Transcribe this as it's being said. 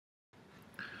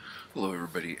Hello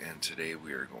everybody, and today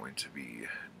we are going to be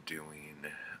doing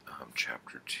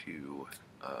chapter 2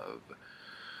 of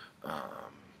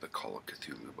The Call of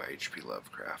Cthulhu by H.P.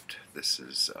 Lovecraft. This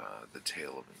is the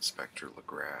tale of Inspector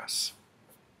Legrasse.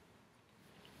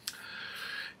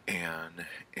 And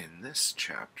in this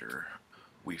chapter,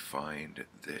 we find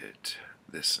that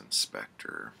this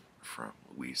inspector from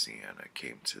Louisiana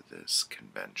came to this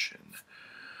convention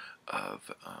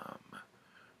of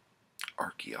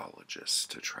archaeologists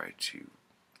to try to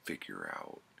figure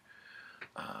out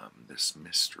this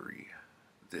mystery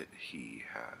that he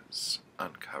has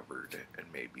uncovered, and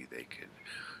maybe they could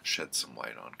shed some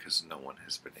light on, because no one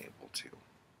has been able to.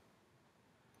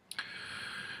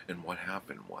 And what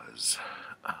happened was,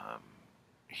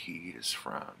 he is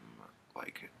from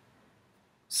like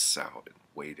south,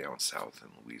 way down south in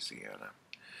Louisiana,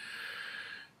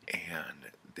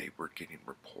 and they were getting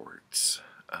reports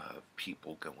of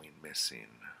people going missing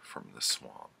from the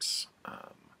swamps,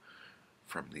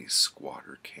 from these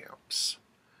squatter camps.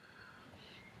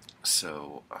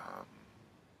 So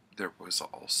there was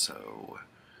also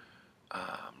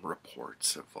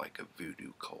reports of like a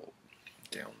voodoo cult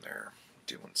down there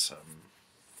doing some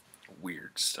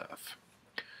weird stuff.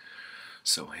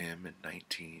 So him and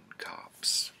 19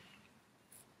 cops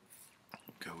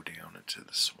go down into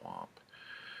the swamp,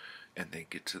 and they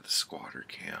get to the squatter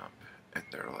camp, and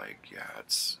they're like, yeah,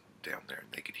 it's down there.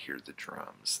 And they could hear the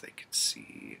drums. They could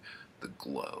see the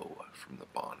glow from the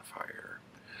bonfire.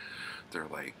 They're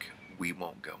like, we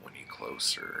won't go any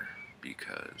closer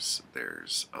because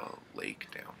there's a lake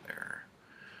down there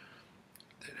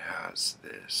that has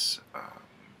this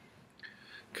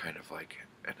kind of like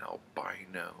an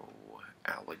albino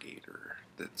alligator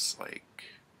that's like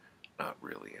not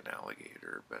really an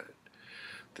alligator, but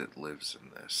that lives in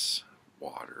this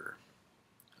water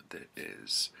that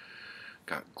is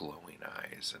got glowing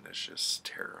eyes and is just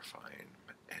terrifying,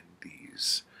 and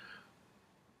these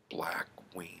black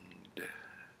winged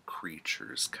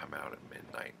creatures come out at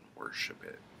midnight and worship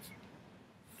it,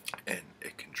 and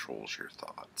it controls your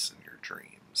thoughts and your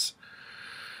dreams.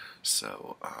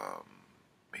 So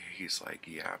he's like,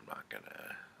 yeah, I'm not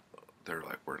gonna, they're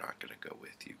like, we're not gonna go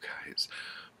with you guys.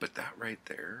 But that right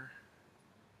there,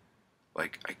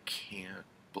 like, I can't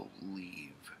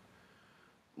believe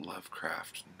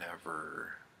Lovecraft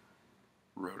never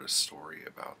wrote a story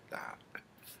about that.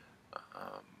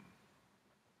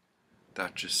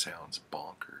 That just sounds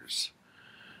bonkers.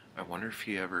 I wonder if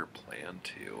he ever planned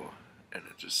to, and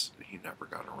he never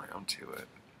got around to it.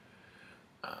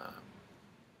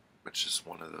 It's just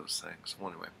one of those things.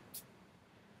 Well, anyway,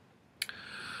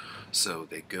 so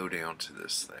they go down to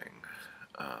this thing,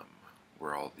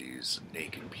 where all these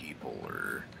naked people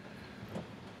are.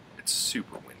 It's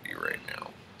super windy right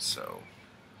now, so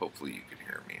hopefully you can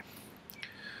hear me.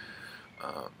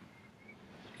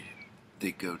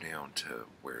 They go down to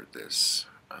where this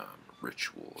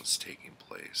ritual is taking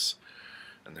place,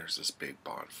 and there's this big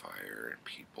bonfire, and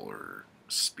people are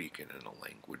speaking in a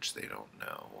language they don't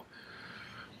know.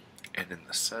 And in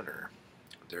the center,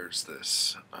 there's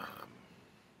this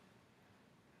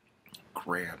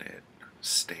granite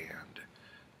stand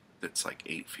that's like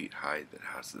 8 feet high that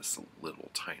has this little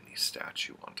tiny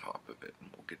statue on top of it, and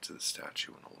we'll get to the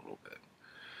statue in a little bit.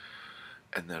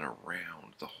 And then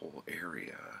around the whole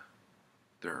area,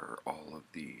 there are all of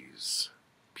these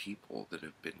people that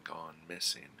have been gone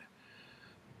missing,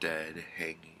 dead,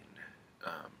 hanging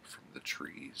from the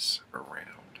trees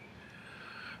around.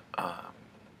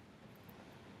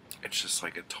 It's just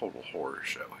like a total horror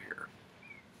show here.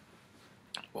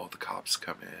 Well, the cops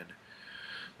come in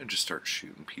and just start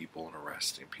shooting people and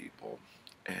arresting people,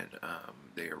 and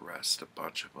they arrest a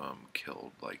bunch of them,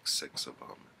 killed like 6 of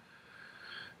them.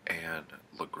 And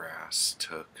Legrasse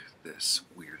took this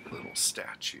weird little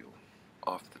statue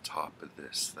off the top of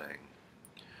this thing,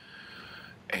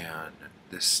 and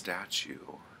this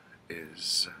statue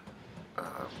is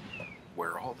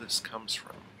where all this comes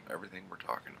from, everything we're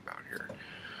talking about here.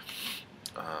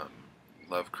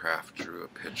 Lovecraft drew a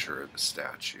picture of the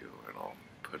statue, and I'll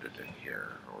put it in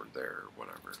here or there, or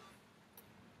whatever.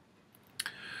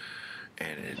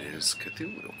 And it is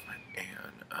Cthulhu,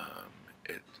 and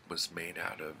it was made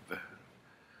out of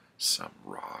some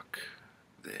rock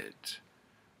that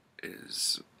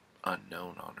is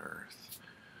unknown on Earth.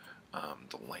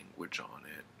 The language on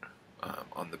it,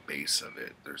 on the base of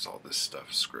it, there's all this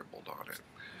stuff scribbled on it,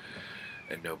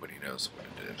 and nobody knows what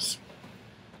it is.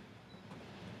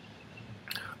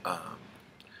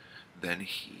 Then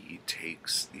he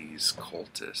takes these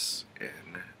cultists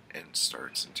in and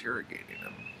starts interrogating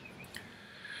them.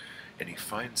 And he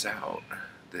finds out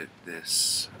that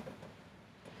this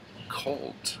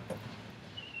cult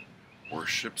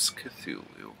worships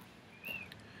Cthulhu,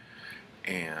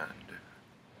 and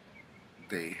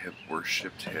they have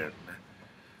worshipped him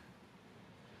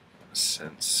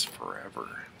since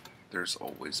forever. There's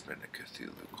always been a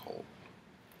Cthulhu cult.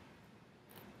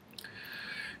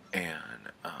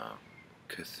 And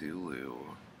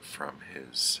Cthulhu, from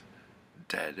his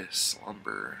dead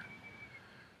slumber,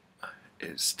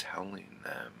 is telling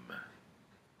them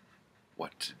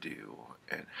what to do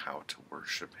and how to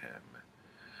worship him.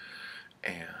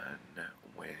 And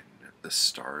when the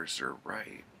stars are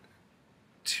right,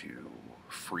 to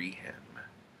free him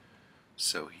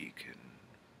so he can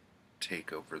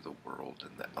take over the world,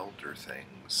 and the elder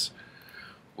things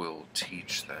will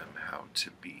teach them how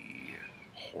to be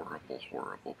horrible,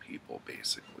 horrible people,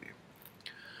 basically.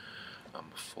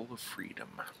 Full of freedom.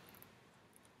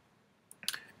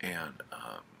 And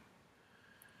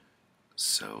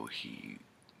so he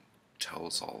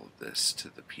tells all of this to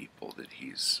the people that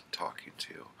he's talking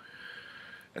to.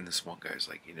 And this one guy's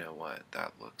like, you know what,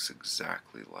 that looks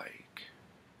exactly like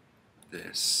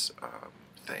this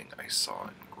thing I saw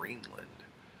in Greenland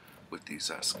with these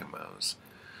Eskimos,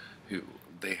 who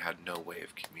they had no way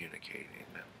of communicating,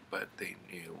 but they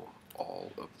knew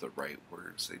all of the right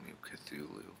words. They knew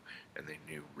Cthulhu, and they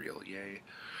knew Relie.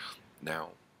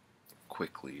 Now,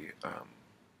 quickly,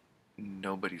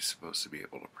 nobody's supposed to be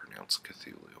able to pronounce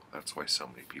Cthulhu. That's why so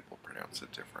many people pronounce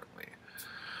it differently.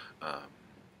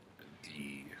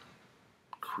 The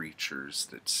creatures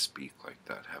that speak like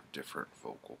that have different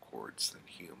vocal cords than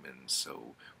humans,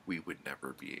 so we would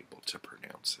never be able to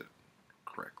pronounce it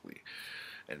correctly.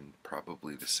 And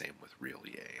probably the same with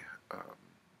Relie.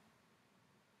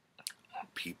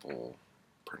 People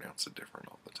pronounce it different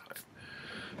all the time,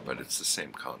 but it's the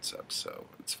same concept, so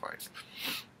it's fine.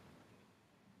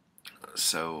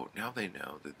 So now they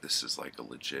know that this is like a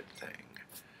legit thing,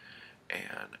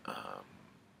 and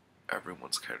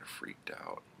everyone's kind of freaked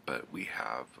out. But we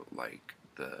have like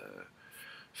the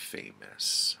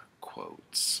famous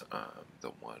quotes,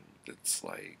 the one that's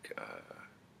like,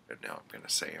 and now I'm going to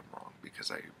say I'm wrong because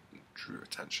I drew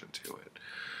attention to it.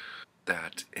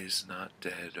 That is not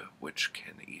dead which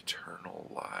can eternal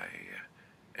lie,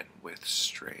 and with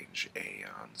strange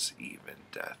aeons even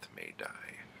death may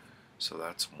die. So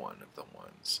that's one of the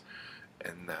ones.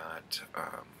 And that,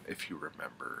 if you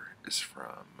remember, is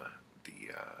from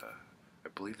the, I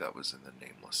believe that was in the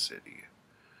Nameless City,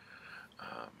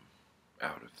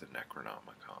 out of the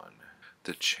Necronomicon.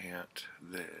 The chant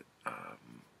that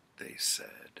they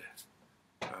said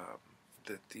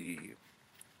that the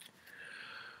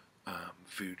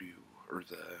voodoo or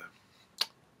the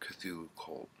Cthulhu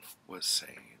cult was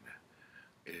saying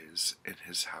is, in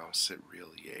his house at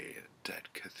Relie, dead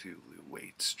Cthulhu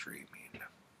waits dreaming.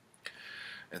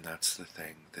 And that's the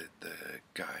thing that the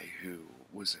guy who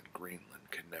was in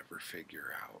Greenland could never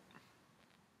figure out.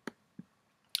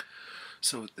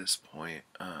 So at this point,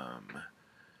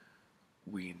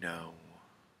 we know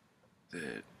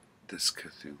that this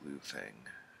Cthulhu thing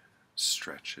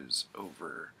stretches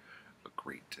over a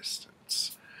great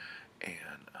distance,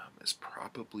 and is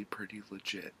probably pretty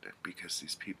legit because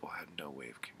these people had no way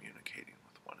of communicating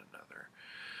with one another.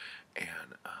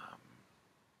 And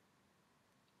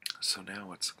so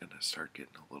now it's going to start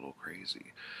getting a little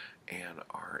crazy, and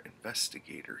our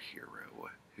investigator hero,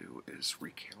 who is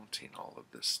recounting all of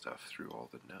this stuff through all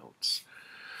the notes,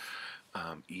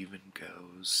 even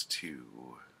goes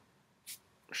to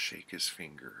shake his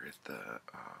finger at the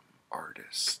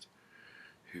artist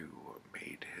who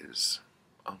made his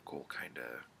uncle kind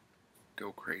of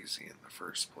go crazy in the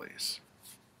first place.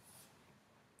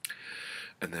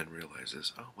 And then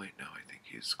realizes, oh wait, no, I think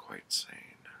he's quite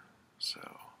sane. So,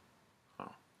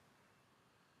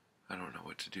 I don't know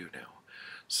what to do now.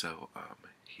 So,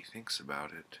 he thinks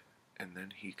about it, and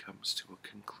then he comes to a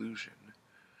conclusion.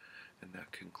 And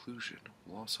that conclusion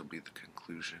will also be the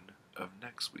conclusion of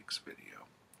next week's video.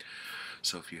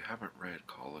 So if you haven't read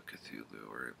Call of Cthulhu,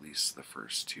 or at least the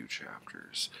first 2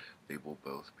 chapters, they will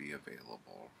both be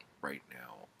available right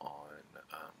now on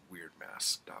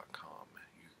weirdmask.com.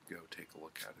 You can go take a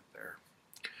look at it there.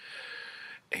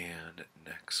 And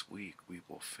next week we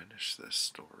will finish this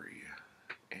story,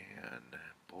 and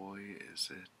boy is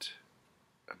it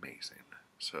amazing.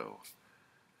 So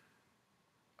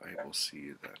I will see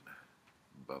you then.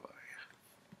 Bye-bye.